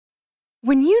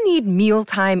When you need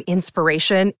mealtime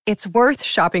inspiration, it's worth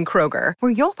shopping Kroger,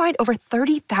 where you'll find over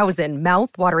 30,000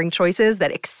 mouth-watering choices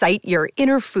that excite your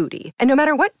inner foodie. And no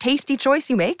matter what tasty choice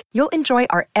you make, you'll enjoy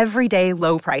our everyday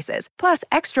low prices, plus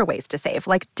extra ways to save,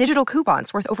 like digital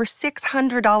coupons worth over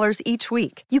 $600 each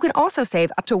week. You can also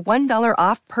save up to $1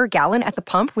 off per gallon at the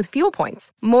pump with fuel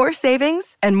points. More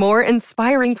savings and more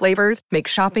inspiring flavors make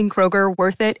shopping Kroger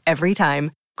worth it every time.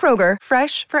 Kroger,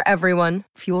 fresh for everyone.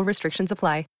 Fuel restrictions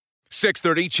apply.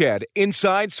 6:30 CHED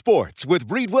Inside Sports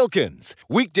with Reid Wilkins.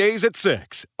 Weekdays at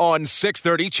 6 on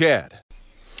 6:30 CHED.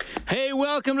 Hey,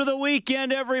 welcome to the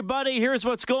weekend, everybody. Here's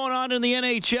what's going on in the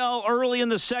NHL. Early in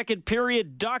the second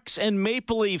period, Ducks and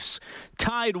Maple Leafs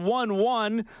tied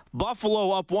 1-1.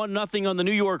 Buffalo up 1-0 on the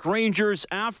New York Rangers.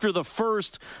 After the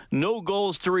first, no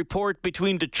goals to report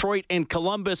between Detroit and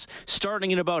Columbus.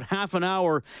 Starting in about half an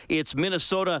hour, it's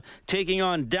Minnesota taking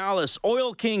on Dallas.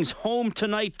 Oil Kings home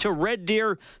tonight to Red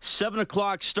Deer. 7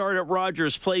 o'clock start at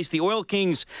Rogers Place. The Oil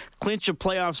Kings clinch a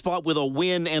playoff spot with a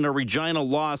win and a Regina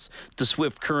loss to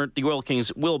Swift Current. The Oil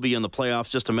Kings will be in the playoffs,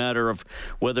 just a matter of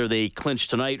whether they clinch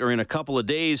tonight or in a couple of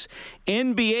days.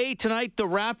 NBA tonight, the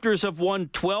Raptors have won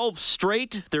 12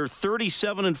 straight. They're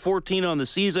 37-14 on the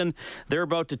season. They're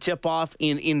about to tip off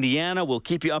in Indiana. We'll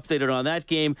keep you updated on that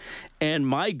game. And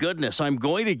my goodness, I'm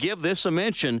going to give this a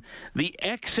mention. The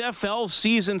XFL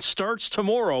season starts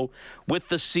tomorrow with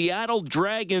the Seattle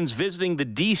Dragons visiting the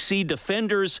DC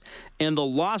Defenders and the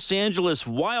Los Angeles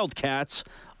Wildcats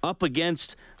up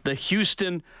against the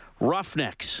Houston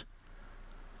Roughnecks.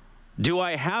 Do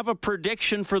I have a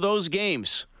prediction for those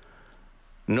games?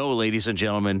 No, ladies and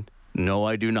gentlemen. No,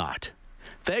 I do not.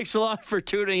 Thanks a lot for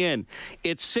tuning in.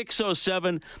 It's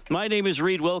 6:07. My name is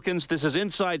Reid Wilkins. This is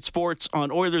Inside Sports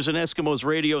on Oilers and Eskimos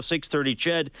Radio, 6:30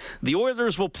 CHED. The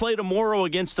Oilers will play tomorrow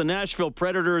against the Nashville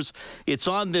Predators. It's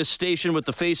on this station with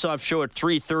the face-off show at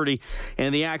 3:30,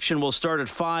 and the action will start at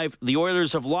 5. The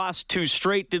Oilers have lost 2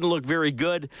 straight. Didn't look very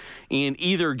good in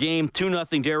either game.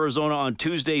 2-0 to Arizona on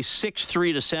Tuesday,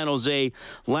 6-3 to San Jose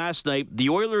last night. The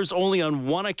Oilers only on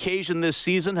one occasion this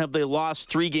season have they lost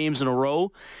 3 games in a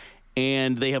row.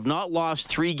 And they have not lost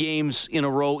 3 games in a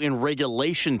row in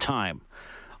regulation time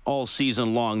all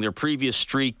season long. Their previous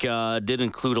streak did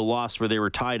include a loss where they were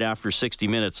tied after 60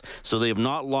 minutes. So they have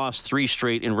not lost 3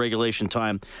 straight in regulation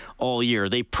time all year.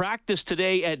 They practiced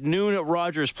today at noon at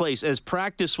Rogers Place. As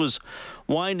practice was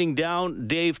winding down,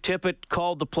 Dave Tippett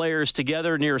called the players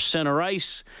together near center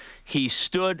ice. He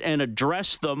stood and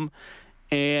addressed them.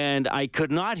 And I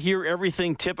could not hear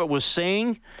everything Tippett was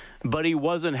saying, but he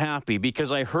wasn't happy because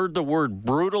I heard the word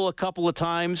brutal a couple of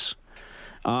times.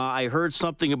 I heard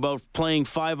something about playing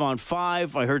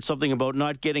 5-on-5. I heard something about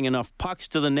not getting enough pucks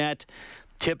to the net.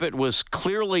 Tippett was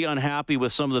clearly unhappy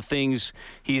with some of the things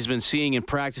he's been seeing in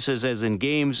practices as in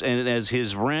games, and as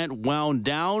his rant wound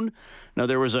down, now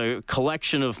there was a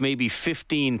collection of maybe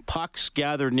 15 pucks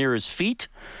gathered near his feet.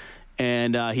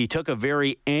 And he took a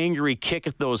very angry kick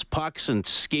at those pucks and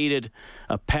skated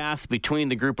a path between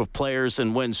the group of players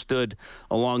and went and stood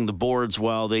along the boards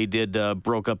while they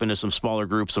broke up into some smaller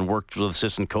groups and worked with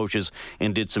assistant coaches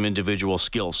and did some individual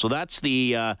skills. So that's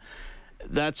the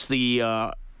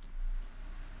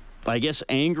I guess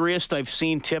angriest I've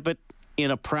seen Tippett in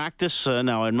a practice.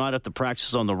 Now, I'm not at the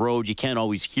practices on the road. You can't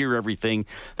always hear everything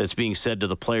that's being said to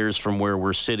the players from where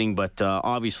we're sitting, but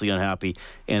obviously unhappy.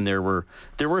 And there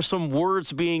were some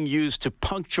words being used to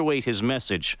punctuate his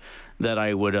message that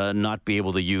I would not be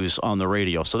able to use on the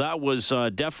radio. So that was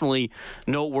definitely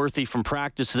noteworthy from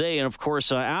practice today. And, of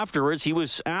course, afterwards, he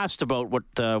was asked about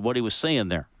what he was saying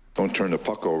there. Don't turn the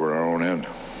puck over our own end.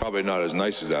 Probably not as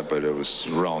nice as that, but it was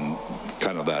around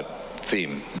kind of that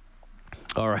theme.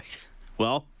 All right.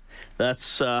 Well,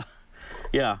 that's,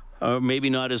 maybe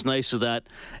not as nice as that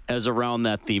as around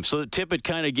that theme. So Tippett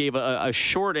kind of gave a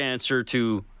short answer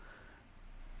to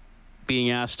being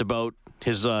asked about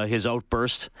his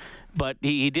outburst, but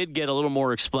he did get a little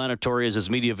more explanatory as his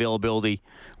media availability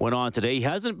went on today. He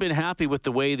hasn't been happy with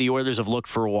the way the Oilers have looked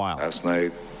for a while. Last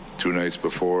night, 2 nights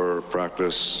before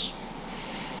practice,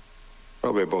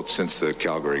 probably about since the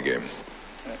Calgary game.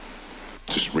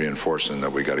 Just reinforcing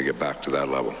that we got to get back to that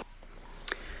level.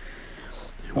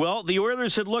 Well, the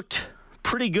Oilers had looked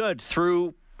pretty good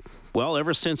through,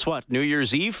 ever since New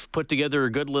Year's Eve. Put together a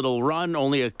good little run,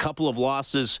 only a couple of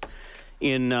losses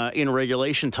in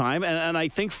regulation time, and I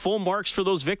think full marks for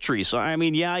those victories. I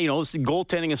mean,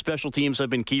 goaltending and special teams have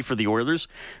been key for the Oilers,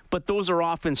 but those are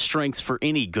often strengths for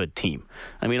any good team.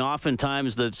 I mean,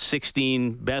 oftentimes the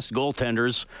 16 best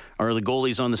goaltenders are the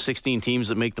goalies on the 16 teams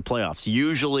that make the playoffs.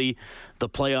 Usually the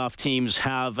playoff teams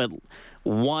have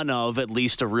one of at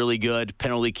least a really good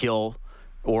penalty kill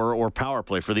or power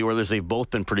play. For the Oilers, they've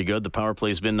both been pretty good. The power play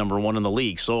has been number 1 in the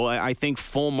league. So I think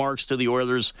full marks to the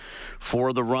Oilers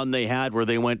for the run they had where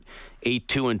they went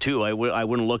 8-2-2. I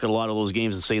wouldn't look at a lot of those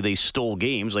games and say they stole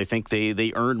games. I think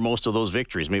they earned most of those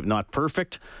victories. Maybe not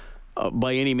perfect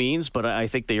by any means, but I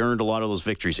think they earned a lot of those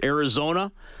victories.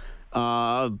 Arizona,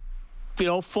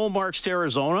 full marks to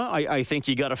Arizona. I think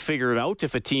you got to figure it out.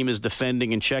 If a team is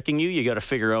defending and checking you got to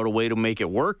figure out a way to make it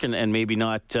work and maybe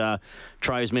not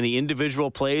try as many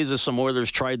individual plays as some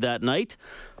Oilers tried that night.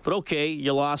 But okay,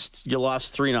 you lost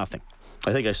 3-0.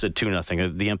 I think I said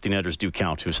 2-0. The empty netters do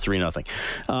count. It was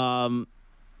 3-0.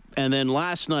 And then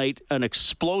last night, an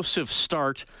explosive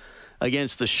start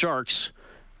against the Sharks,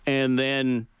 and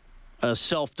then a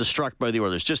self-destruct by the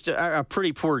Oilers. Just a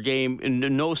pretty poor game,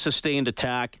 no sustained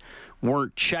attack.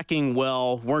 Weren't checking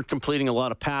well, weren't completing a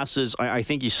lot of passes. I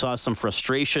think you saw some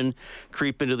frustration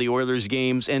creep into the Oilers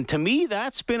games. And to me,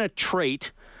 that's been a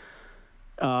trait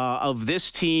of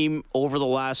this team over the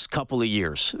last couple of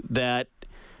years, that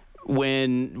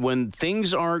when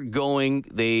things aren't going,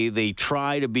 they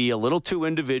try to be a little too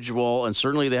individual, and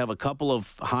certainly they have a couple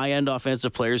of high-end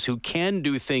offensive players who can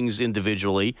do things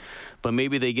individually, but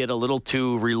maybe they get a little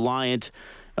too reliant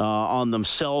on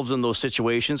themselves in those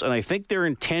situations. And I think their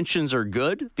intentions are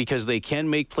good because they can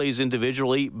make plays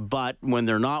individually, but when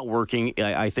they're not working,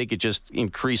 I think it just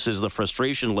increases the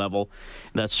frustration level.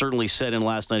 That's certainly set in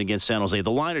last night against San Jose.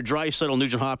 The line of Draisaitl,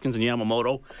 Nugent-Hopkins, and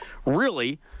Yamamoto,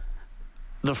 really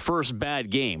the first bad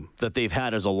game that they've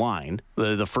had as a line.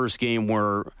 The first game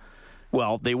where,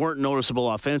 well, they weren't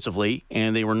noticeable offensively,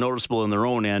 and they were noticeable in their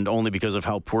own end only because of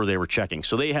how poor they were checking.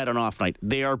 So they had an off night.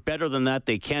 They are better than that.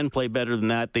 They can play better than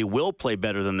that. They will play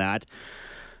better than that.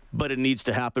 But it needs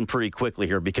to happen pretty quickly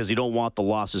here because you don't want the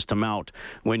losses to mount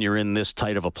when you're in this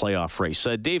tight of a playoff race.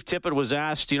 Dave Tippett was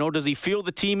asked, does he feel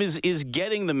the team is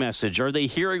getting the message? Are they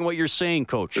hearing what you're saying,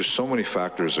 Coach? There's so many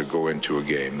factors that go into a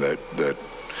game that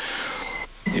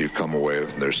you come away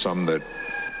with. There's some that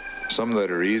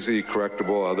are easy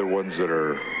correctable, other ones that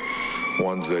are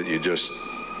ones that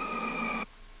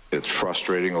it's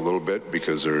frustrating a little bit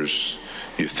because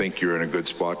you think you're in a good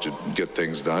spot to get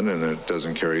things done and it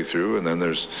doesn't carry through. And then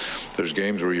there's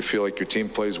games where you feel like your team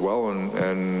plays well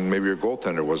and maybe your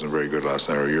goaltender wasn't very good last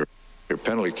night, or your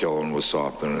penalty killing was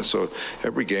soft. And so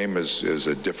every game is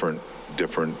a different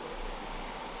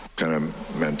kind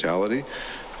of mentality.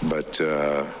 But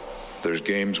there's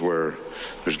games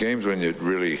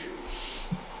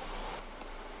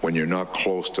when you're not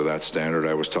close to that standard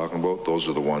I was talking about. Those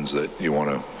are the ones that you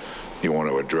want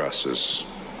to address.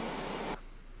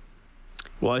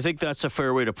 Well, I think that's a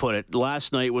fair way to put it.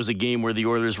 Last night was a game where the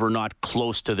Oilers were not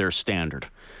close to their standard.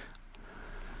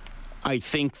 I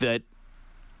think that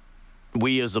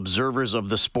we as observers of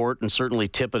the sport, and certainly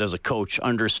Tippett as a coach,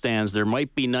 understands there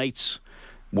might be nights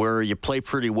where you play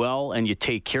pretty well and you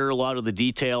take care of a lot of the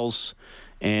details,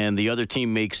 and the other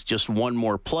team makes just one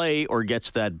more play or gets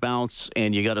that bounce,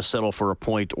 and you got to settle for a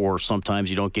point, or sometimes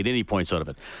you don't get any points out of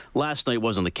it. Last night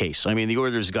wasn't the case. I mean, the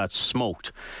Oilers got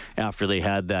smoked after they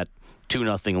had that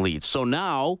 2-0 lead. So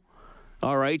now,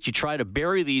 all right, you try to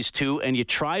bury these two, and you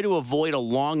try to avoid a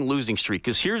long losing streak.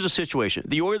 Because here's the situation.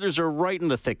 The Oilers are right in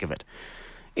the thick of it.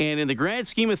 And in the grand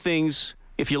scheme of things,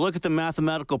 if you look at the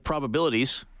mathematical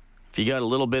probabilities, if you got a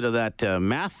little bit of that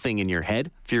math thing in your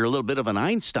head, if you're a little bit of an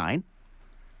Einstein,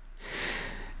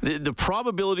 the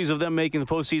probabilities of them making the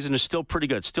postseason is still pretty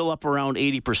good, still up around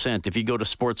 80% if you go to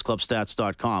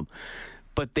sportsclubstats.com.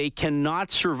 But they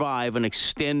cannot survive an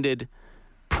extended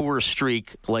poor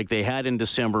streak like they had in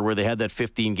December, where they had that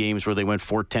 15 games where they went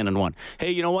 4-10-1.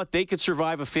 Hey, you know what? They could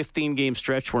survive a 15-game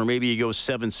stretch where maybe you go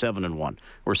 7-7-1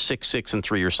 or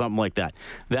 6-6-3 or something like that.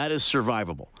 That is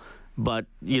survivable. But,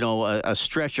 a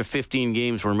stretch of 15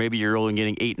 games where maybe you're only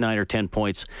getting 8, 9, or 10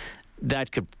 points,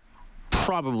 that could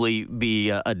probably be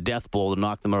a death blow to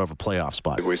knock them out of a playoff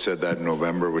spot. We said that in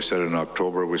November. We said it in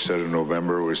October. We said it in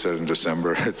November. We said it in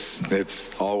December.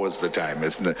 It's always the time.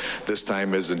 This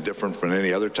time isn't different from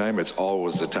any other time. It's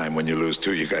always the time when you lose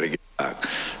two, you got to get back.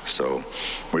 So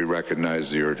we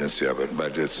recognize the urgency of it.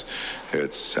 But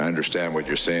I understand what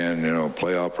you're saying,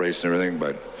 playoff race and everything,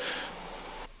 but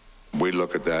we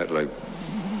look at that like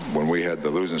when we had the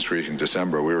losing streak in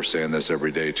December, we were saying this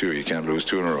every day too. You can't lose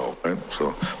two in a row, right?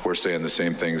 So we're saying the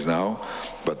same things now,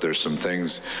 but there's some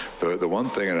things. The one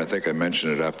thing, and I think I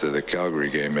mentioned it after the Calgary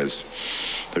game, is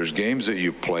there's games that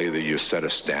you play that you set a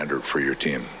standard for your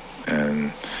team.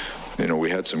 And we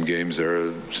had some games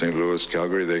there, St. Louis,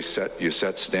 Calgary, you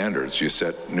set standards, you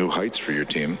set new heights for your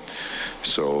team.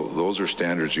 So those are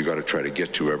standards you got to try to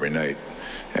get to every night.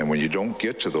 And when you don't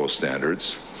get to those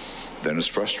standards, then it's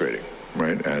frustrating.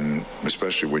 right? And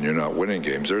especially when you're not winning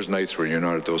games. There's nights where you're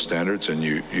not at those standards and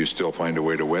you still find a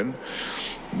way to win.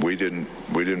 We didn't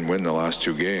win the last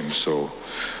 2 games, so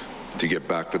to get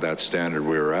back to that standard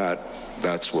we were at,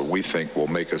 that's what we think will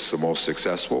make us the most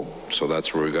successful. So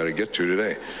that's where we got to get to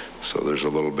today. So there's a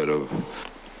little bit of,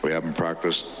 we haven't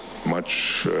practiced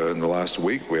much in the last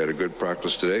week. We had a good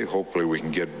practice today. Hopefully we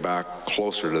can get back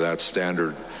closer to that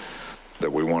standard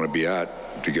that we want to be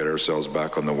at to get ourselves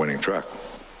back on the winning track.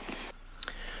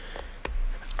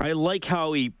 I like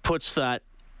how he puts that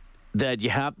you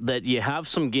have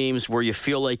some games where you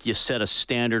feel like you set a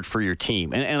standard for your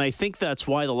team. And I think that's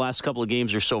why the last couple of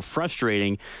games are so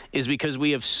frustrating, is because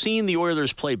we have seen the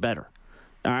Oilers play better.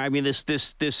 I mean,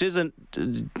 this isn't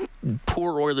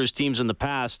poor Oilers teams in the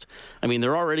past. I mean,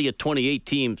 they're already at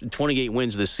 28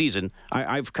 wins this season.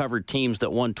 I've covered teams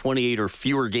that won 28 or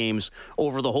fewer games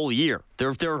over the whole year.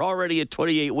 They're already at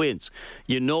 28 wins.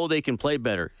 You know they can play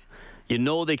better. You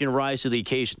know they can rise to the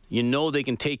occasion. You know they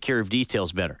can take care of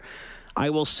details better.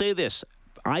 I will say this.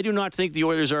 I do not think the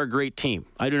Oilers are a great team.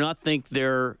 I do not think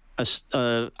they're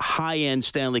a high-end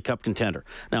Stanley Cup contender.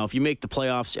 Now, if you make the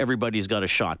playoffs, everybody's got a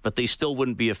shot, but they still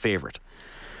wouldn't be a favorite.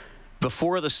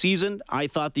 Before the season, I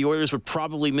thought the Oilers would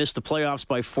probably miss the playoffs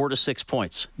by 4 to 6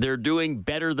 points. They're doing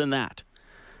better than that.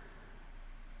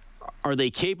 Are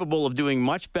they capable of doing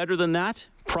much better than that?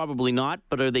 Probably not,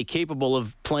 but are they capable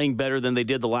of playing better than they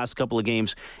did the last couple of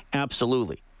games?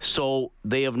 Absolutely. So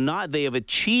they have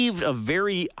achieved a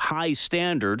very high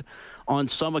standard on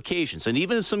some occasions. And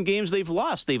even in some games they've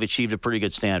lost, they've achieved a pretty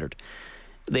good standard.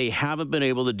 They haven't been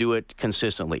able to do it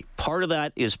consistently. Part of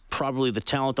that is probably the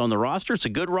talent on the roster. It's a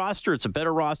good roster. It's a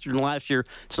better roster than last year.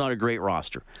 It's not a great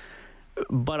roster.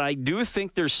 But I do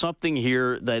think there's something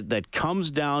here that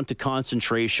comes down to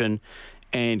concentration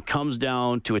and comes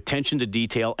down to attention to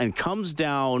detail and comes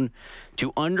down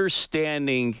to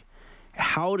understanding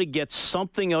how to get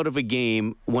something out of a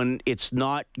game when it's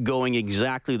not going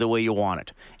exactly the way you want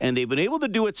it. And they've been able to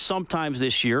do it sometimes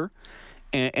this year,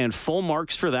 and full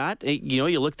marks for that. You know,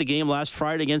 you look at the game last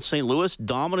Friday against St. Louis,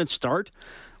 dominant start,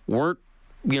 weren't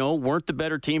the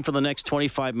better team for the next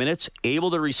 25 minutes,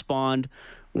 able to respond,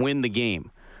 win the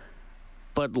game.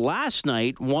 But last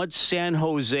night, once San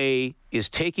Jose is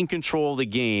taking control of the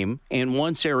game, and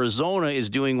once Arizona is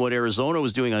doing what Arizona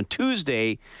was doing on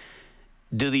Tuesday,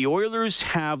 do the Oilers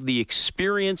have the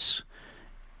experience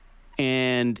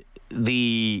and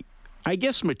the, I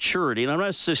guess, maturity? And I'm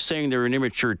not just saying they're an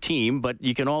immature team, but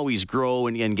you can always grow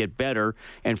and get better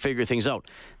and figure things out.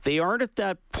 They aren't at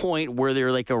that point where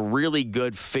they're like a really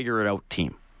good figure-it-out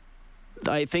team.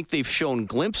 I think they've shown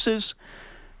glimpses,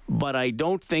 but I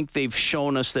don't think they've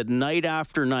shown us that night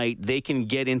after night they can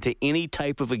get into any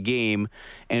type of a game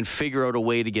and figure out a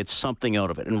way to get something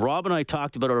out of it. And Rob and I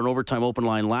talked about it on Overtime Open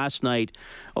Line last night.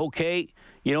 Okay,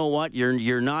 you know what?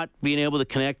 You're not being able to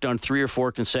connect on 3 or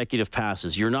 4 consecutive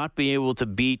passes. You're not being able to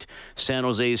beat San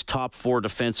Jose's top 4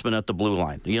 defensemen at the blue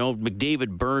line. You know,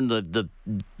 McDavid burned the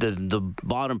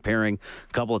bottom pairing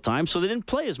a couple of times, so they didn't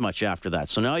play as much after that.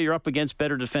 So now you're up against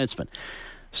better defensemen.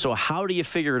 So how do you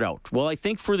figure it out? Well, I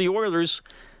think for the Oilers,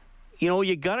 you know,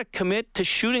 you got to commit to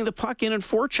shooting the puck in and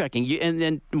forechecking.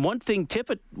 And one thing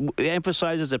Tippett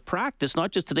emphasizes at practice,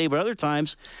 not just today but other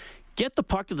times, get the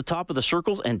puck to the top of the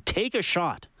circles and take a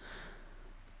shot.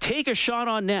 Take a shot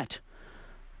on net.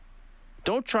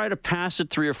 Don't try to pass it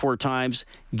 3 or 4 times.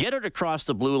 Get it across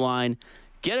the blue line.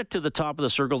 Get it to the top of the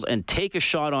circles and take a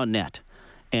shot on net.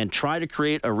 And try to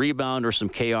create a rebound or some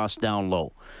chaos down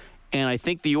low. And I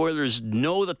think the Oilers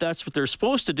know that that's what they're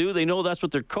supposed to do. They know that's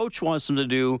what their coach wants them to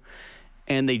do.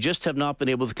 And they just have not been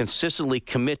able to consistently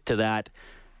commit to that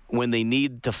when they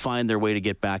need to find their way to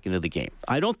get back into the game.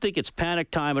 I don't think it's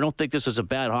panic time. I don't think this is a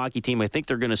bad hockey team. I think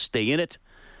they're going to stay in it.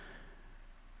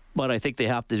 But I think they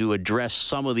have to address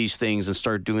some of these things and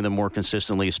start doing them more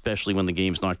consistently, especially when the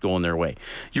game's not going their way.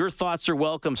 Your thoughts are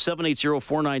welcome,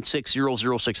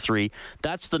 780-496-0063.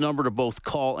 That's the number to both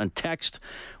call and text.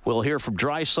 We'll hear from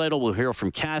Draisaitl. We'll hear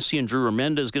from Cassian. Drew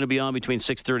Remenda is going to be on between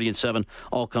 6:30 and 7,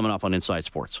 all coming up on Inside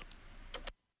Sports.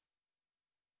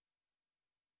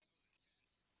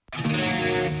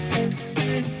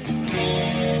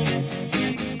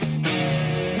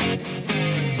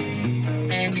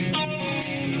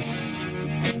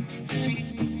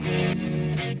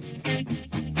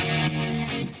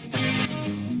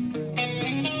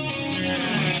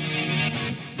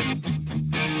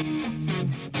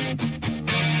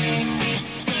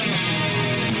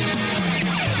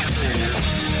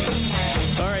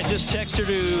 Text her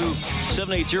to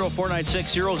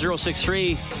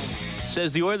 780-496-0063.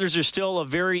 Says the Oilers are still a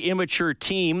very immature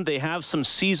team. They have some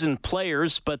seasoned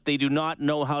players, but they do not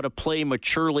know how to play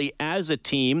maturely as a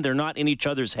team. They're not in each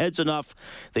other's heads enough.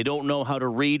 They don't know how to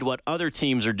read what other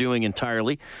teams are doing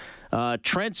entirely.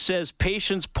 Trent says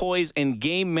patience, poise, and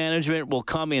game management will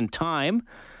come in time.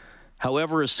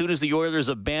 However, as soon as the Oilers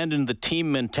abandon the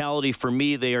team mentality, for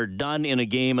me, they are done in a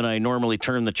game, and I normally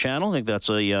turn the channel. I think that's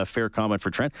a fair comment for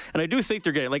Trent. And I do think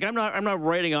they're getting, like, I'm not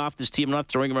writing off this team. I'm not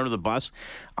throwing them under the bus.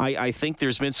 I think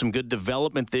there's been some good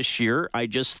development this year. I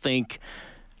just think,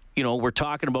 we're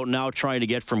talking about now trying to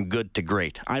get from good to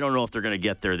great. I don't know if they're going to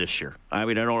get there this year. I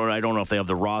mean, I don't know if they have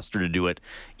the roster to do it,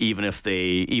 even if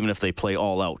they play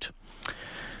all out.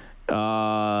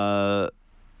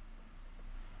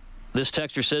 This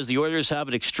texter says the Oilers have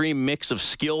an extreme mix of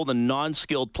skilled and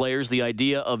non-skilled players. The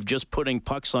idea of just putting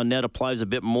pucks on net applies a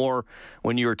bit more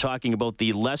when you are talking about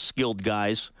the less skilled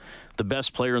guys. The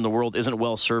best player in the world isn't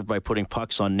well served by putting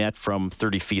pucks on net from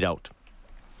 30 feet out.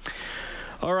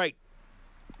 All right.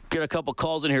 Get a couple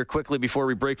calls in here quickly before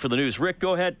we break for the news. Rick,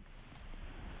 go ahead.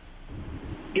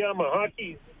 Yeah, I'm a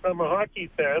hockey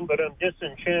fan, but I'm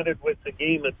disenchanted with the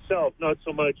game itself. Not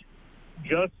so much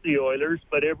just the Oilers,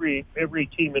 but every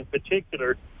team in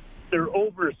particular. They're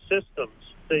over systems.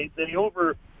 They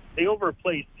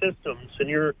overplay systems, and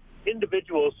your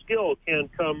individual skill can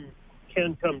come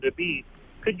to be.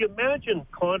 Could you imagine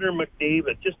Connor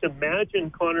McDavid? Just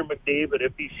imagine Connor McDavid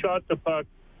if he shot the puck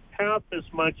half as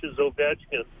much as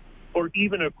Ovechkin, or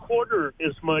even a quarter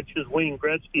as much as Wayne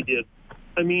Gretzky did.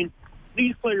 I mean,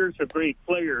 these players are great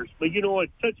players, but you know what?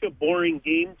 Such a boring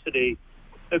game today.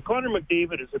 Connor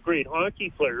McDavid is a great hockey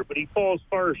player, but he falls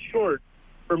far short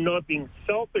from not being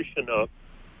selfish enough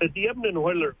that the Edmonton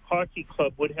Oilers Hockey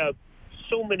Club would have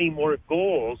so many more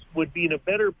goals, would be in a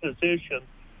better position.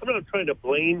 I'm not trying to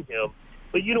blame him,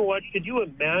 but you know what? Could you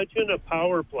imagine a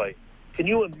power play? Can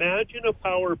you imagine a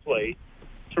power play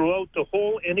throughout the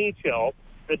whole NHL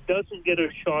that doesn't get a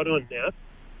shot on net?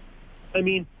 I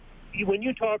mean, when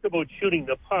you talk about shooting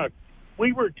the puck,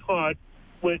 we were taught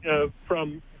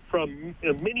from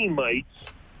mini mites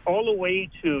all the way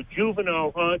to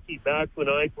juvenile hockey back when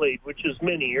I played, which is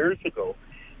many years ago.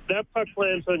 That puck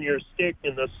lands on your stick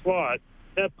in the slot,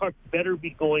 that puck better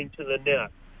be going to the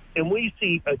net. And we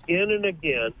see again and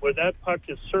again where that puck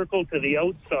is circled to the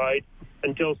outside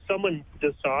until someone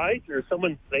decides or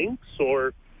someone thinks,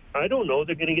 or I don't know,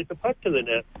 they're going to get the puck to the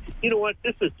net. You know what?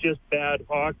 This is just bad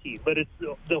hockey, but it's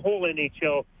the whole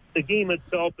NHL. The game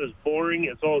itself is boring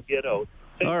as all get out.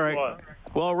 Thanks all right. a lot.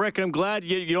 Well, Rick, I'm glad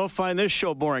you don't find this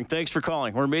show boring. Thanks for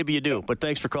calling. Or maybe you do, but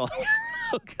thanks for calling.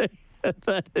 Okay.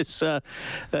 That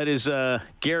is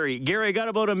Gary. Gary, I got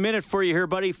about a minute for you here,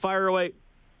 buddy. Fire away.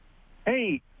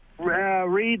 Hey,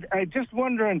 Reid, I just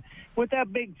wondering, with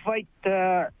that big fight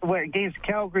against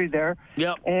Calgary there,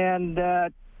 yep. And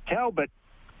Talbot,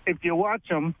 if you watch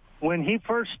him, when he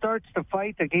first starts the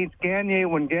fight against Gagner,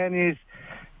 when Gagner's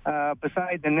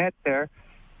beside the net there,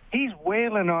 he's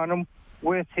wailing on him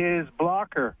with his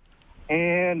blocker.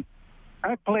 And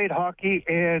I played hockey,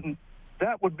 and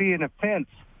that would be an offense,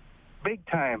 big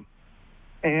time.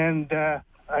 And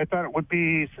I thought it would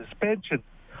be suspension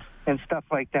and stuff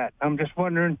like that. I'm just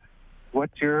wondering what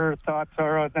your thoughts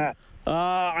are on that.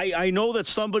 I know that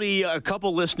a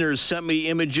couple listeners sent me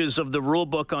images of the rule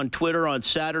book on Twitter on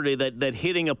Saturday that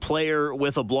hitting a player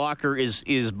with a blocker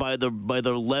is by the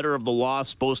letter of the law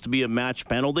supposed to be a match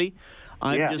penalty.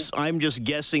 I'm just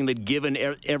guessing that given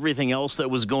everything else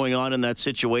that was going on in that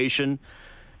situation,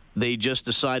 they just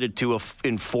decided to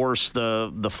enforce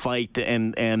the fight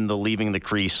and the leaving the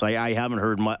crease. I haven't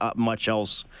heard much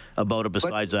else about it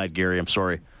besides that, Gary. I'm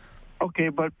sorry. Okay,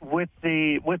 but with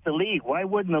the league, why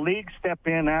wouldn't the league step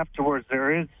in afterwards?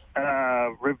 There is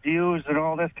reviews and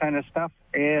all this kind of stuff,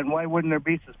 and why wouldn't there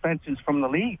be suspensions from the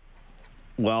league?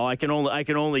 Well, I can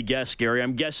only guess, Gary.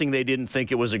 I'm guessing they didn't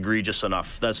think it was egregious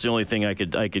enough. That's the only thing I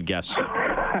could guess.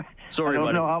 Sorry, buddy.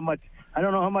 I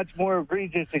don't know how much more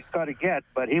egregious it's got to get,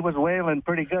 but he was wailing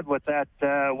pretty good with that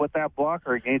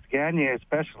blocker against Gagner,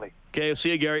 especially. Okay, I'll see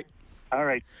you, Gary. All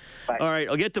right. Bye. All right,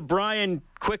 I'll get to Brian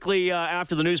quickly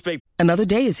after the news break. Another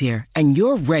day is here, and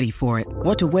you're ready for it.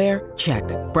 What to wear? Check.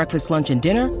 Breakfast, lunch, and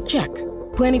dinner? Check.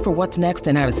 Planning for what's next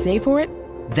and how to save for it?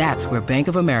 That's where Bank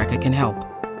of America can help.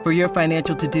 For your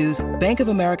financial to-dos, Bank of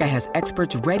America has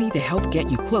experts ready to help get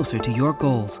you closer to your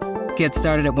goals. Get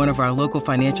started at one of our local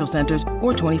financial centers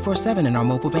or 24/7 in our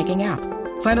mobile banking app.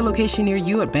 Find a location near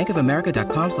you at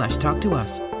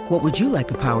bankofamerica.com/talktous. What would you like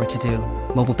the power to do?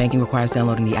 Mobile banking requires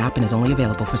downloading the app and is only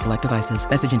available for select devices.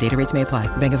 Message and data rates may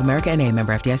apply. Bank of America N.A.,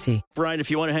 member FDIC. Brian,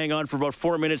 if you want to hang on for about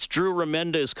 4 minutes, Drew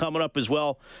Remenda is coming up as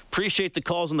well. Appreciate the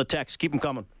calls and the texts. Keep them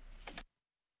coming.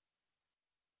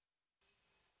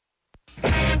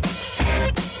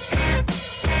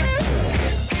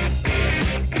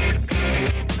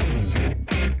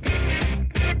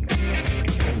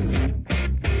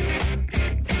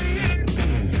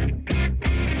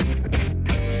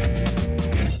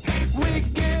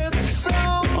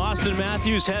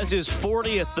 Matthews has his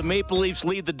 40th. The Maple Leafs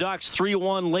lead the Ducks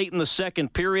 3-1 late in the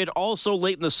second period. Also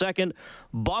late in the second,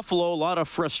 Buffalo, a lot of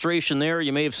frustration there.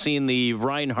 You may have seen the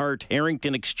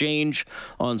Reinhart-Harrington exchange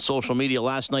on social media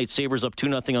last night. Sabres up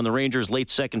 2-0 on the Rangers late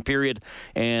second period.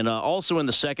 And also in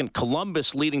the second,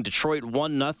 Columbus leading Detroit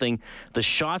 1-0. The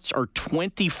shots are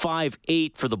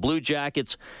 25-8 for the Blue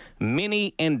Jackets.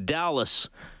 Minnie and Dallas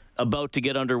about to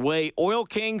get underway. Oil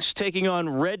Kings taking on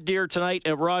Red Deer tonight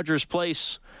at Rogers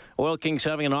Place. Oil Kings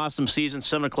having an awesome season.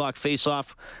 7 o'clock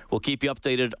face-off. We'll keep you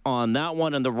updated on that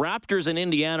one. And the Raptors in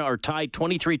Indiana are tied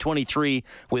 23-23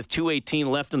 with 2:18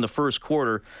 left in the first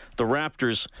quarter. The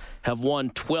Raptors have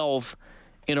won 12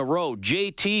 in a row.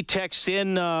 JT texts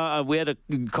in. We had a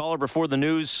caller before the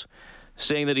news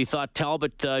saying that he thought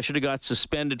Talbot should have got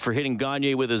suspended for hitting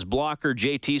Gagne with his blocker.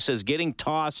 JT says getting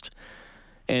tossed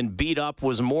and beat up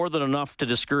was more than enough to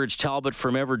discourage Talbot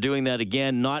from ever doing that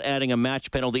again. Not adding a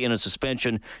match penalty and a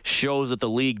suspension shows that the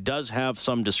league does have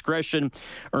some discretion.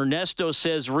 Ernesto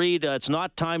says, Reid, it's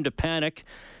not time to panic.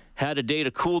 Had a day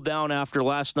to cool down after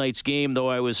last night's game, though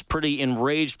I was pretty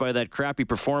enraged by that crappy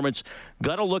performance.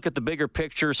 Got to look at the bigger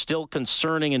picture. Still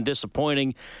concerning and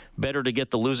disappointing. Better to get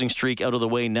the losing streak out of the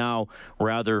way now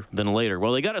rather than later.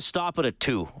 Well, they got to stop it at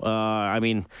 2. I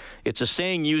mean, it's a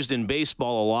saying used in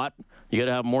baseball a lot. You got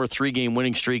to have more 3-game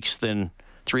winning streaks than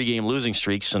 3-game losing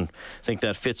streaks, and I think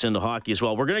that fits into hockey as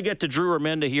well. We're going to get to Drew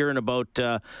Remenda here in about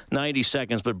 90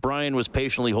 seconds, but Brian was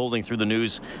patiently holding through the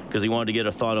news because he wanted to get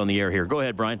a thought on the air here. Go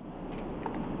ahead, Brian.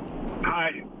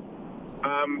 Hi.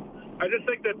 I just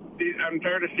think that I'm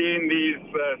tired of seeing these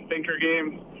stinker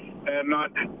games and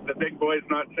not the big boys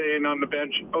not saying on the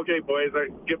bench, okay, boys,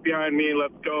 get behind me,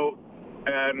 let's go,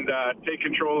 and take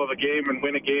control of the game and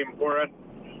win a game for us.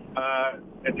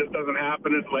 It just doesn't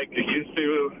happen as like it used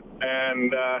to,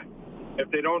 and if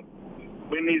they don't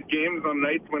win these games on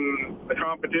nights when the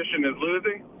competition is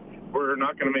losing, we're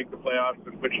not going to make the playoffs,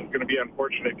 which is going to be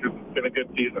unfortunate because it's been a good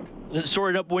season.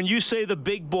 Sort up. When you say the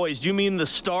big boys, do you mean the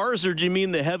stars or do you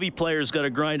mean the heavy players got to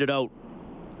grind it out?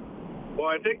 Well,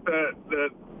 I think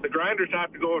the grinders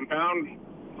have to go and pound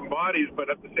some bodies, but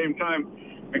at the same time,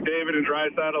 McDavid and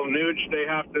Draisaitl and Nuge,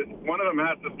 one of them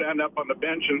has to stand up on the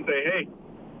bench and say, hey,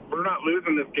 we're not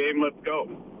losing this game, let's go.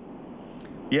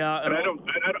 Yeah, and I don't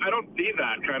see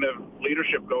that kind of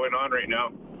leadership going on right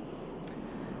now.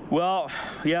 Well,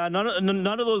 yeah,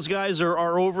 none of those guys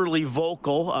are overly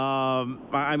vocal.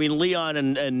 I mean, Leon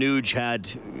and Nuge had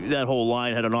that whole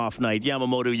line had an off night.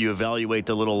 Yamamoto, you evaluate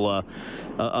a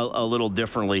little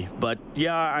differently, but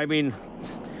yeah, I mean,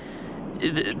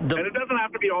 and it doesn't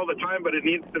have to be all the time, but it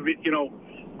needs to be,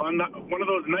 on one of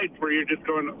those nights where you're just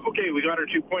going, okay, we got our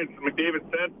 2 points. McDavid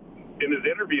said in his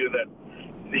interview that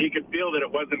he could feel that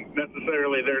it wasn't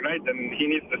necessarily their night, and he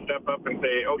needs to step up and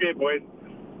say, okay, boys,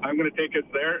 I'm going to take us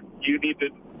there. You need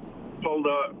to pull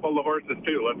the horses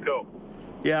too. Let's go.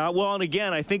 Yeah, well, and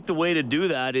again, I think the way to do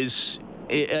that is,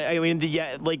 I mean,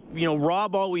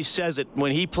 Rob always says it.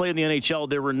 When he played in the NHL,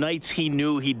 there were nights he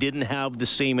knew he didn't have the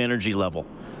same energy level.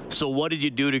 So what did you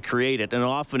do to create it? And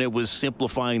often it was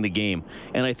simplifying the game.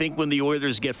 And I think when the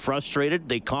Oilers get frustrated,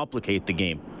 they complicate the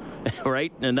game.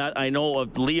 Right? And that, I know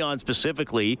of Leon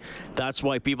specifically, that's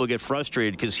why people get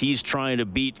frustrated, because he's trying to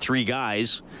beat 3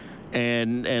 guys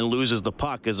and loses the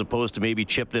puck as opposed to maybe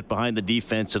chipping it behind the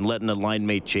defense and letting a line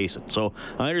mate chase it. So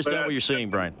I understand what you're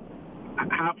saying, Brian.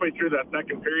 Halfway through that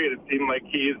second period, it seemed like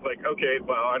he's like, okay,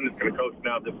 well, I'm just going to coast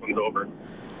now. This one's over.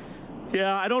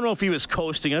 Yeah, I don't know if he was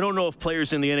coasting. I don't know if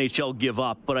players in the NHL give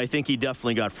up, but I think he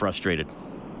definitely got frustrated.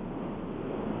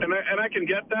 And I can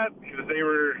get that because they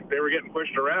were getting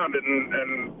pushed around,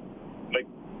 and like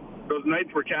those nights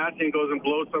where Cassian goes and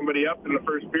blows somebody up in the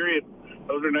first period,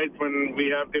 those are nights when we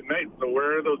have good nights. So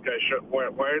where are those guys? Why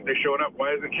aren't they showing up?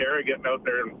 Why isn't Kara getting out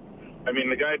there? I mean,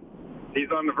 the guy,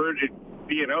 he's on the verge of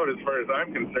being out as far as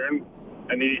I'm concerned,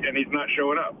 and he's not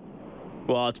showing up.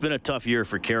 Well, it's been a tough year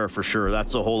for Kara for sure.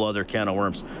 That's a whole other can of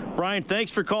worms. Brian, thanks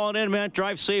for calling in, man.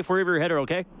 Drive safe wherever you're headed,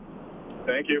 okay?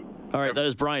 Thank you. All right, that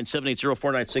is Brian,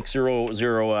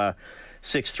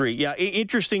 780-496-0063. Yeah,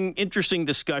 interesting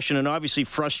discussion, and obviously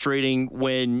frustrating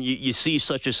when you see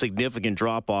such a significant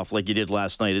drop-off like you did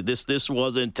last night. This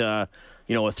wasn't, a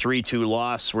 3-2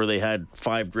 loss where they had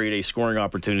 5 grade A scoring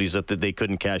opportunities that they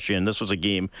couldn't cash in. This was a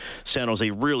game San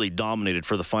Jose really dominated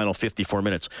for the final 54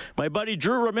 minutes. My buddy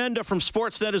Drew Remenda from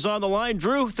Sportsnet is on the line.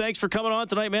 Drew, thanks for coming on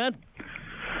tonight, man.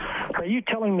 Are you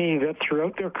telling me that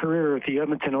throughout their career with the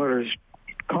Edmonton Oilers,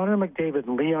 Connor McDavid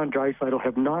and Leon Draisaitl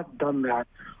have not done that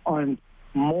on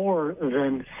more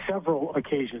than several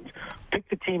occasions? Picked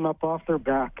the team up off their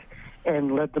back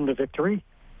and led them to victory?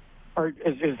 Or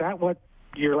is that what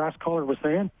your last caller was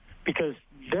saying? Because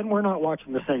then we're not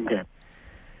watching the same game.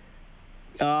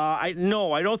 I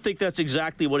don't think that's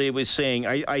exactly what he was saying.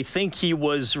 I think he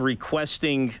was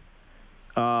requesting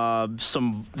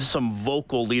some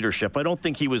vocal leadership. I don't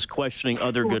think he was questioning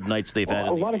other good nights they've had.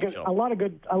 A lot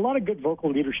of good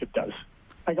vocal leadership does.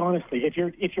 Like, honestly,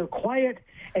 if you're quiet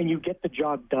and you get the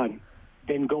job done,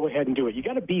 then go ahead and do it. You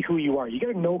got to be who you are. You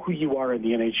got to know who you are in the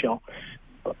NHL.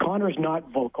 Connor's not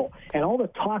vocal, and all the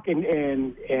talk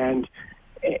and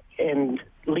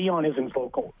Leon isn't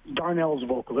vocal. Darnell's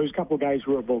vocal. There's a couple of guys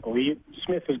who are vocal.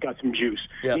 Smith has got some juice.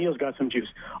 Yep. Neal's got some juice.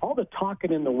 All the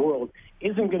talking in the world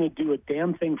isn't going to do a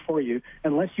damn thing for you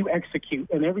unless you execute,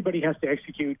 and everybody has to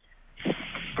execute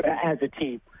as a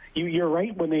team. You're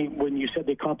right when you said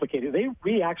they complicated.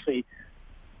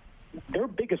 Their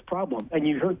biggest problem, and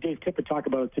you heard Dave Tippett talk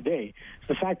about it today, is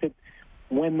the fact that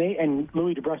and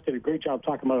Louis DeBrusk did a great job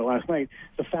talking about it last night,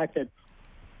 the fact that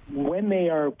when they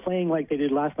are playing like they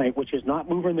did last night, which is not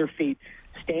moving their feet,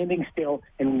 standing still,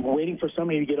 and waiting for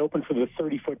somebody to get open for the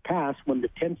 30-foot pass, when the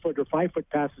 10-foot or 5-foot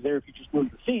pass is there if you just move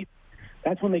your feet,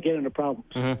 that's when they get into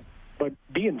problems. Mm-hmm. But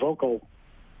being vocal,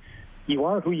 you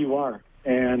are who you are.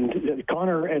 And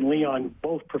Connor and Leon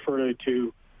both prefer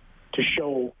to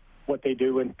show what they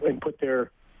do and put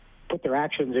their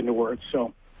actions into words.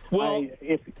 So, well,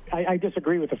 I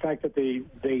disagree with the fact that they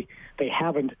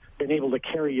haven't been able to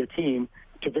carry your team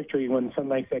to victory when some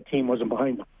nights that team wasn't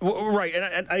behind them. Right,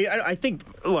 and I think,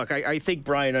 look, I think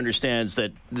Brian understands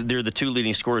that they're the two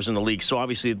leading scorers in the league, so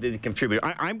obviously they contribute.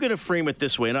 I'm going to frame it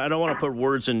this way, and I don't want to put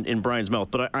words in Brian's mouth,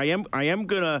 but I am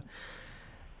going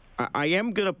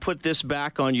to put this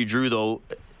back on you, Drew, though,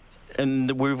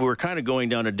 and we're kind of going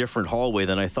down a different hallway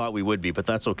than I thought we would be, but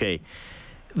that's okay.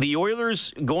 The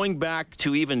Oilers, going back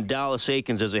to even Dallas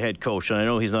Eakins as a head coach, and I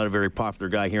know he's not a very popular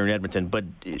guy here in Edmonton, but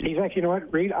he's actually, you know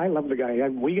what, Reid, I love the guy.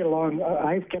 We get along.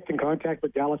 I've kept in contact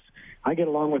with Dallas. I get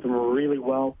along with him really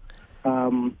well.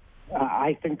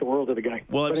 I think the world of the guy.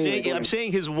 Well, I'm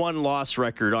saying his one-loss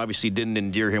record obviously didn't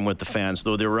endear him with the fans,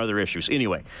 though there were other issues.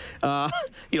 Anyway,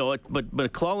 but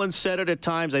McClellan said it at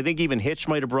times. I think even Hitch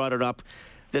might have brought it up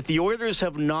that the Oilers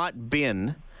have not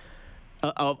been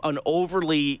an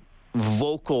overly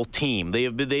vocal team. They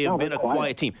have been a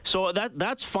quiet team. So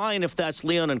that's fine if that's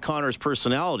Leon and Connor's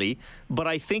personality, but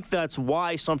I think that's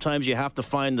why sometimes you have to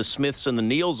find the Smiths and the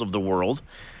Neals of the world,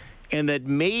 and that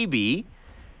maybe.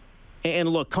 And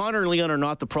look, Connor and Leon are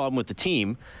not the problem with the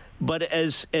team, but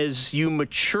as you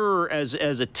mature as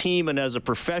a team and as a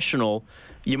professional,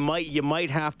 you might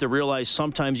have to realize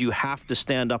sometimes you have to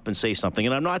stand up and say something.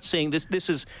 And I'm not saying this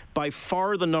is by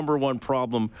far the number one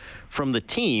problem from the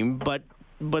team,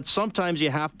 but sometimes you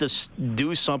have to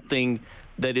do something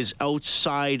that is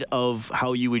outside of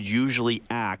how you would usually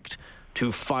act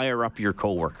to fire up your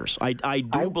coworkers. I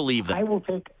believe that. I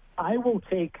will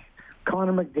take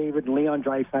Connor McDavid and Leon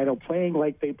Draisaitl playing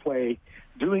like they play,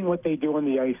 doing what they do on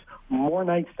the ice more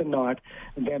nights than not,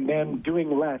 than them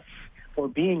doing less or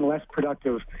being less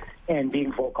productive and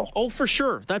being vocal. Oh, for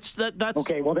sure. That's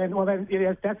okay. Well, then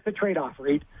that's the trade-off,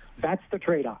 Reid. That's the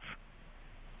trade-off.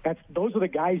 Those are the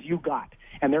guys you got,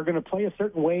 and they're going to play a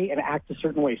certain way and act a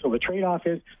certain way. So the trade-off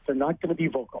is they're not going to be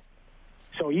vocal.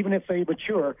 So even if they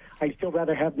mature, I'd still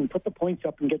rather have them put the points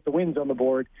up and get the wins on the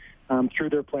board through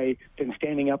their play than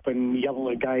standing up and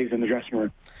yelling at guys in the dressing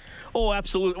room. Oh,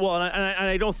 absolutely. Well, and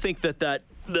I don't think that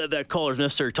caller's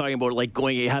necessarily talking about like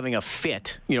having a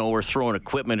fit, or throwing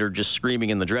equipment or just screaming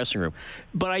in the dressing room.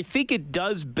 But I think it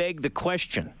does beg the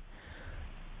question,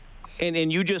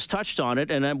 and you just touched on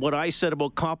it, and what I said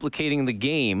about complicating the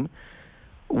game.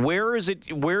 Where is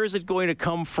it going to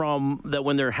come from that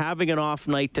when they're having an off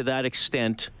night to that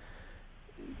extent,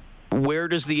 where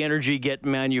does the energy get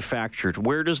manufactured?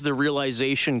 Where does the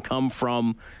realization come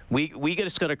from? We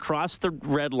just got to cross the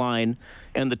red line,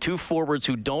 and the two forwards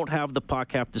who don't have the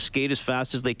puck have to skate as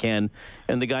fast as they can,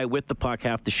 and the guy with the puck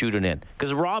have to shoot it in.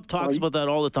 Because Rob talks about that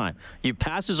all the time. Your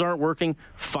passes aren't working,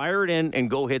 fire it in and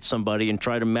go hit somebody and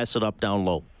try to mess it up down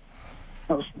low.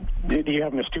 You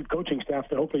have an astute coaching staff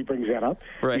that hopefully brings that up.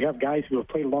 Right. You have guys who have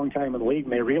played a long time in the league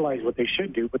and they realize what they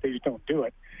should do, but they just don't do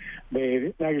it.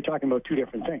 Now you're talking about two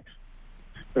different things.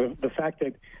 The fact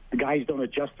that the guys don't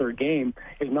adjust their game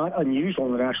is not unusual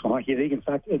in the National Hockey League. In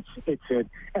fact, it's an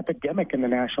epidemic in the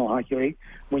National Hockey League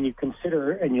when you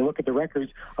consider and you look at the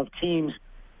records of teams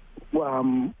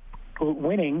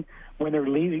winning when they're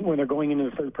leading, when they're going into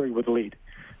the third period with a lead.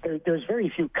 There's very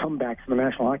few comebacks in the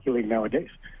National Hockey League nowadays,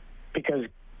 because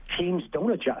teams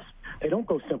don't adjust. They don't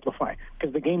go simplify,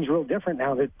 because the game's real different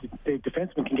now that the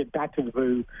defenseman can get back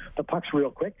to the pucks real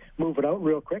quick, move it out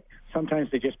real quick. Sometimes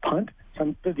they just punt.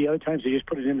 The other times they just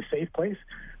put it in the safe place.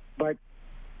 But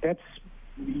that's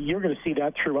you're going to see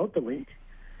that throughout the league.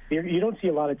 You don't see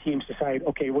a lot of teams decide,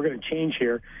 okay, we're going to change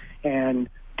here and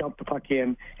dump the puck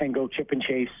in and go chip and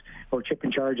chase or chip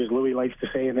and charge, as Louis likes to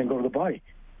say, and then go to the body.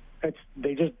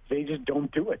 They just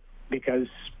don't do it because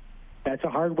that's a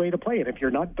hard way to play it. If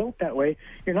you're not built that way,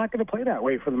 you're not going to play that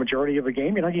way for the majority of the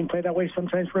game. You're not going to play that way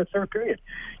sometimes for a third period.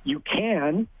 You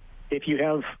can if you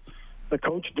have the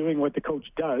coach doing what the coach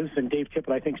does, and Dave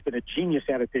Tippett, I think, has been a genius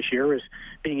at it this year, is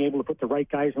being able to put the right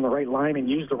guys on the right line and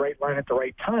use the right line at the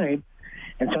right time,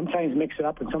 and sometimes mix it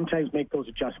up and sometimes make those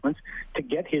adjustments to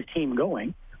get his team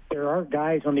going. There are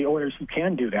guys on the Oilers who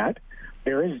can do that.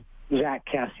 There is Zach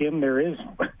Kassian. There is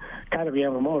Kailer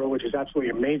Yamamoto, which is absolutely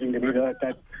amazing to me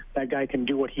that guy can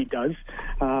do what he does.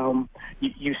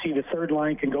 You see the third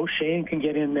line can go. Shane can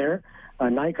get in there.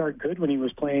 Nygaard could when he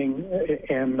was playing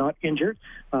and not injured.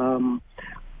 Who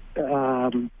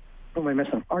am I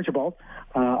missing? Archibald.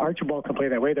 Archibald can play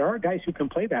that way. There are guys who can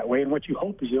play that way, and what you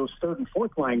hope is those third and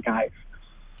fourth line guys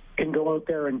can go out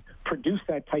there and produce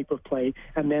that type of play,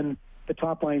 and then the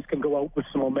top lines can go out with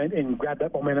some momentum and grab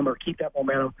that momentum or keep that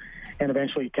momentum and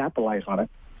eventually capitalize on it.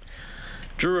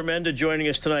 Drew Remenda joining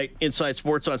us tonight, Inside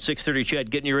Sports on 6:30.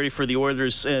 Chad, getting you ready for the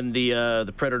Oilers and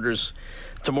the Predators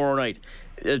tomorrow night.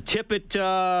 Tippett,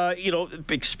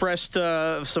 expressed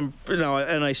some,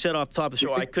 and I said off the top of the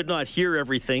show, I could not hear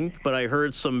everything, but I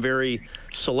heard some very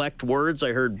select words.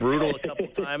 I heard brutal a couple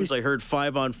times. I heard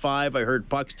 5-on-5. I heard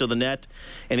pucks to the net.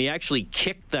 And he actually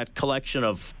kicked that collection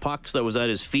of pucks that was at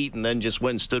his feet and then just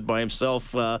went and stood by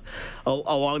himself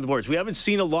along the boards. We haven't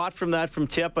seen a lot from that from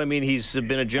Tip. I mean, he's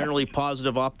been a generally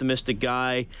positive, optimistic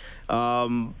guy.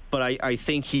 But I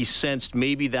think he sensed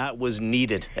maybe that was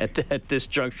needed at this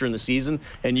juncture in the season.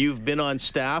 And you've been on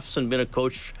staffs and been a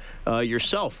coach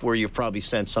yourself where you've probably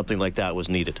sensed something like that was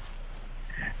needed.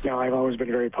 No, I've always been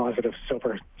a very positive,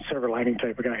 silver lining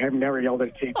type of guy. I've never yelled at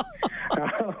a team.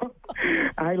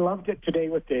 I loved it today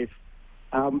with Dave.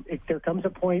 There comes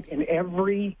a point in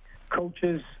every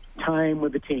coach's time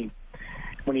with the team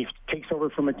when he takes over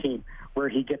from a team where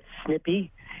he gets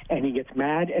snippy and he gets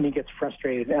mad and he gets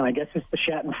frustrated. And I guess it's the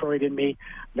Schadenfreude in me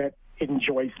that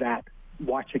enjoys that,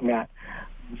 watching that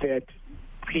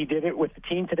he did it with the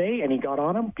team today, and he got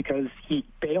on them because he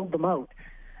bailed them out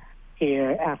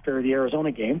after the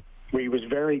Arizona game, where he was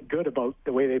very good about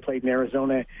the way they played in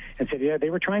Arizona and said, yeah, they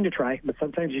were trying to try, but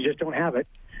sometimes you just don't have it.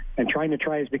 And trying to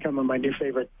try has become my new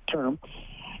favorite term.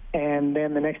 And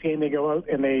then the next game they go out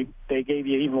and they gave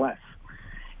you even less.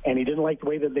 And he didn't like the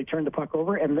way that they turned the puck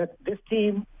over. And this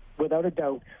team, without a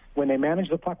doubt, when they manage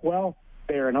the puck well,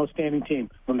 they're an outstanding team.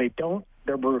 When they don't,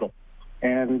 they're brutal.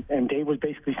 And Dave was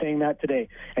basically saying that today.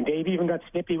 And Dave even got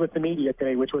snippy with the media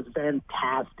today, which was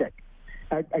fantastic.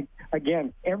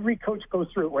 Again, every coach goes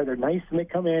through it where they're nice and they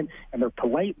come in and they're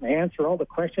polite and they answer all the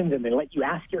questions and they let you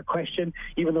ask your question,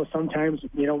 even though sometimes,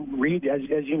 Reid, as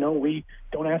you know, we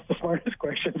don't ask the smartest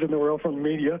questions in the world from the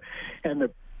media, and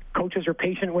the coaches are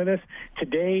patient with us.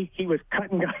 Today, he was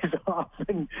cutting guys off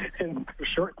in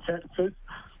short sentences.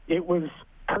 It was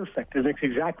perfect, and it's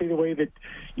exactly the way that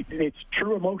it's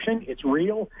true emotion. It's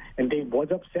real, and Dave was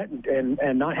upset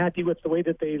and not happy with the way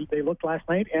that they looked last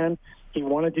night, and he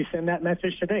wanted to send that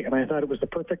message today, and I thought it was the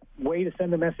perfect way to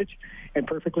send the message and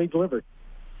perfectly delivered.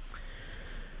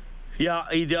 Yeah,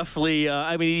 he definitely,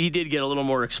 he did get a little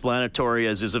more explanatory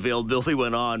as his availability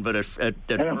went on, but at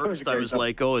first I was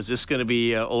like, is this going to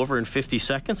be over in 50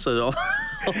 seconds? It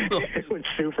was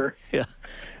super. Yeah.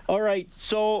 All right,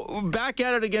 so back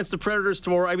at it against the Predators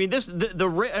tomorrow.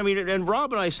 And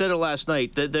Rob and I said it last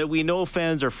night that we know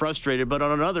fans are frustrated, but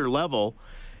on another level,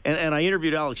 and I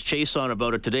interviewed Alex Chason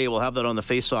about it today. We'll have that on the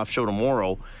Face-Off show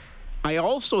tomorrow. I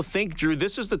also think, Drew,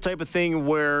 this is the type of thing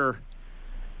where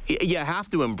you have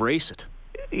to embrace it.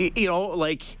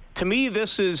 To me,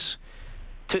 this is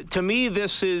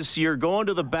you're going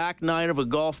to the back nine of a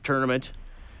golf tournament,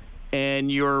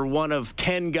 and you're one of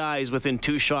 10 guys within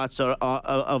 2 shots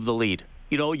of the lead.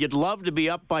 You'd love to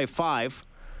be up by 5,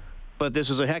 but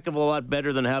this is a heck of a lot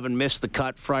better than having missed the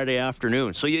cut Friday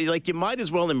afternoon. So you might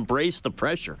as well embrace the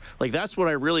pressure. That's what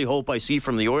I really hope I see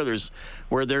from the Oilers,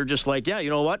 where they're just like, yeah, you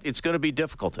know what? It's going to be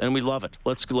difficult, and we love it.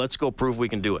 Let's go prove we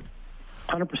can do it.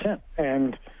 100%.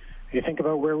 And you think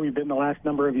about where we've been the last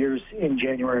number of years in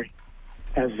January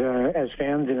as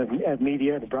fans and as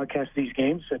media and broadcast these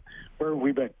games, and where have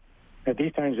we been? At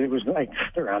these times, it was like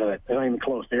they're out of it. They're not even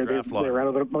close. They were out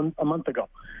of it a month ago.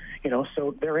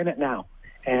 So they're in it now.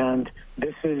 And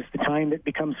this is the time that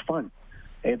becomes fun.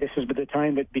 This is the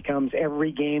time that becomes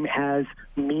every game has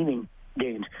meaning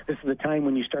games. This is the time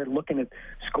when you start looking at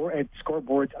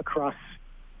scoreboards across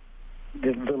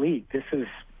the league. This is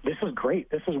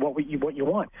great. This is what you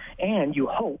want. And you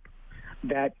hope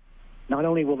that not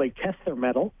only will they test their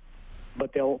mettle,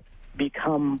 but they'll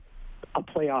become a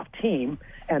playoff team.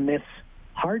 And this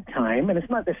hard time, and this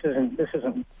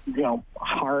isn't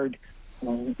hard,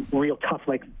 real tough,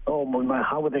 like,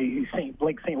 how would they St.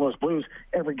 Louis Blues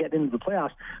ever get into the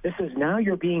playoffs? This is now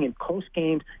you're being in close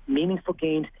games, meaningful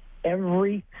games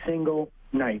every single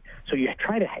night. So you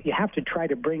have to try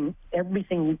to bring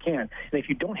everything you can. And if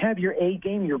you don't have your A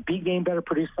game, your B game better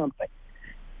produce something.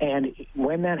 And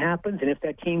when that happens, and if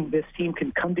this team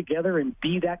can come together and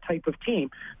be that type of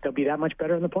team, they'll be that much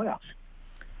better in the playoffs.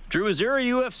 Drew, is there a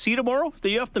UFC tomorrow that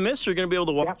you have to miss, or you're going to be able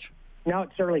to watch? Yep. No,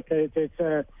 it's early. It's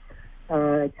at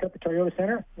the Toyota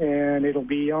Center, and it'll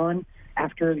be on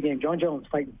after the game. John Jones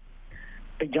fighting.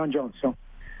 Big John Jones. So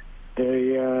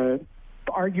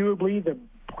arguably the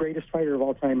greatest fighter of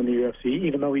all time in the UFC,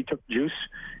 even though he took juice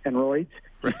and roids,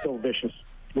 he's still vicious.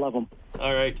 Love him.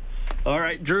 All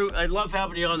right, Drew, I love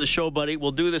having you on the show, buddy.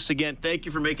 We'll do this again. Thank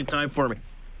you for making time for me.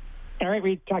 All right,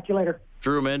 Reid. Talk to you later.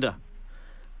 Drew Remenda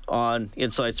on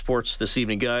Inside Sports this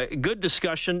evening. Good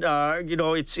discussion.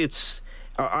 It's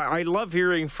I love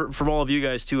hearing from all of you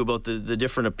guys, too, about the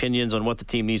different opinions on what the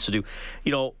team needs to do.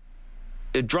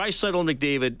 Draisaitl and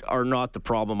McDavid are not the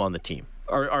problem on the team.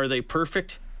 Are they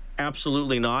perfect?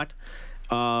 Absolutely not.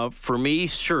 For me,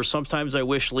 sure, sometimes I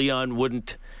wish Leon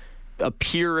wouldn't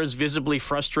appear as visibly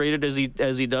frustrated as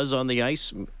he does on the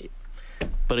ice.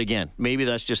 But again, maybe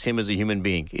that's just him as a human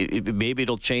being. Maybe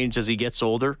it'll change as he gets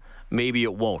older. Maybe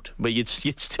it won't. But you'll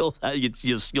still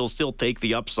take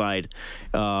the upside,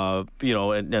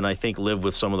 and I think live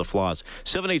with some of the flaws.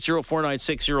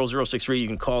 780-496-0063. You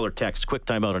can call or text. Quick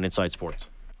timeout on Inside Sports.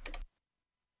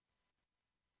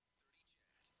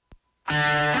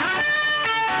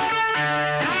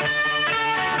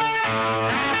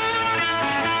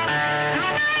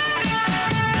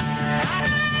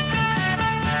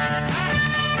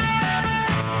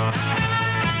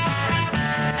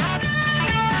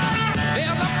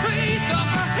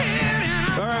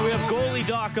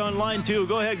 On line 2.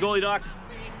 Go ahead, Goalie Doc.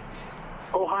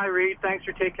 Oh, hi, Reid. Thanks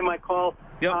for taking my call.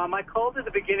 Yep. I called at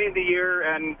the beginning of the year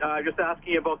and just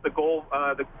asking about the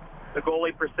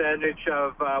goalie percentage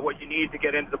of what you need to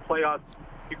get into the playoffs.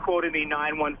 You quoted me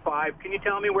 915. Can you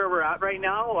tell me where we're at right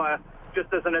now?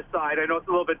 Just as an aside, I know it's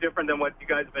a little bit different than what you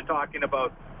guys have been talking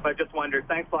about, but I just wondered.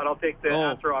 Thanks a lot. I'll take the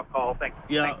answer-off call. Thanks.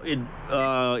 Yeah,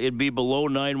 it'd be below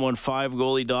 915,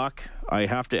 Goalie Doc. I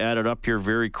have to add it up here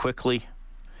very quickly.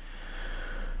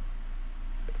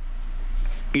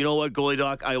 You know what, Goalie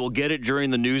Doc? I will get it during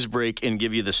the news break and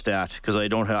give you the stat because I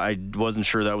wasn't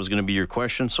sure that was going to be your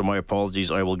question, so my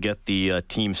apologies. I will get the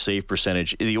team save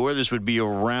percentage. The Oilers would be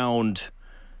around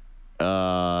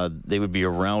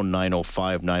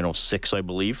 905, 906, I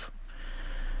believe.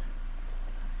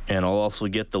 And I'll also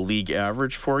get the league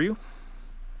average for you.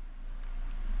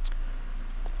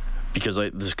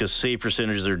 Because save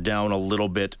percentages are down a little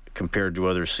bit compared to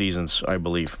other seasons, I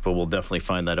believe. But we'll definitely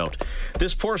find that out.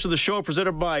 This portion of the show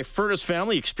presented by Furnace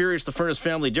Family. Experience the Furnace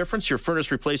Family difference. Your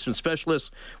furnace replacement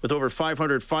specialist with over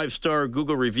 500 five-star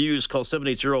Google reviews. Call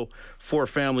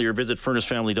 780-4FAMILY or visit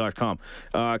furnacefamily.com.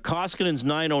 Koskinen's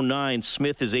 909.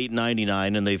 Smith is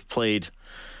 899, and they've played...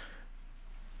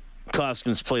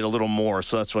 Koskinen's played a little more,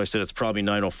 so that's why I said it's probably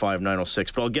 905,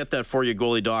 906. But I'll get that for you,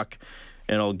 Goalie Doc.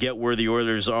 And I'll get where the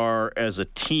Oilers are as a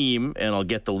team, and I'll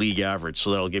get the league average,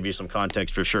 so that'll give you some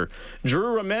context for sure.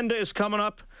 Drew Remenda is coming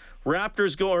up.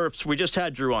 Raptors we just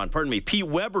had Drew on, pardon me. Pete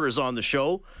Weber is on the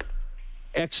show.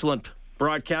 Excellent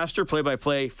broadcaster,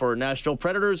 play-by-play for Nashville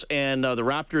Predators, and the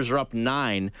Raptors are up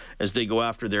 9 as they go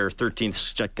after their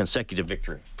 13th consecutive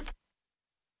victory.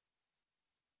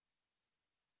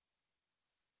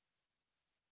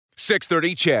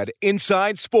 .630 CHED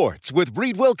Inside Sports with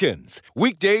Reid Wilkins.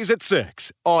 Weekdays at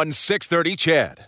 6 on 630 CHED.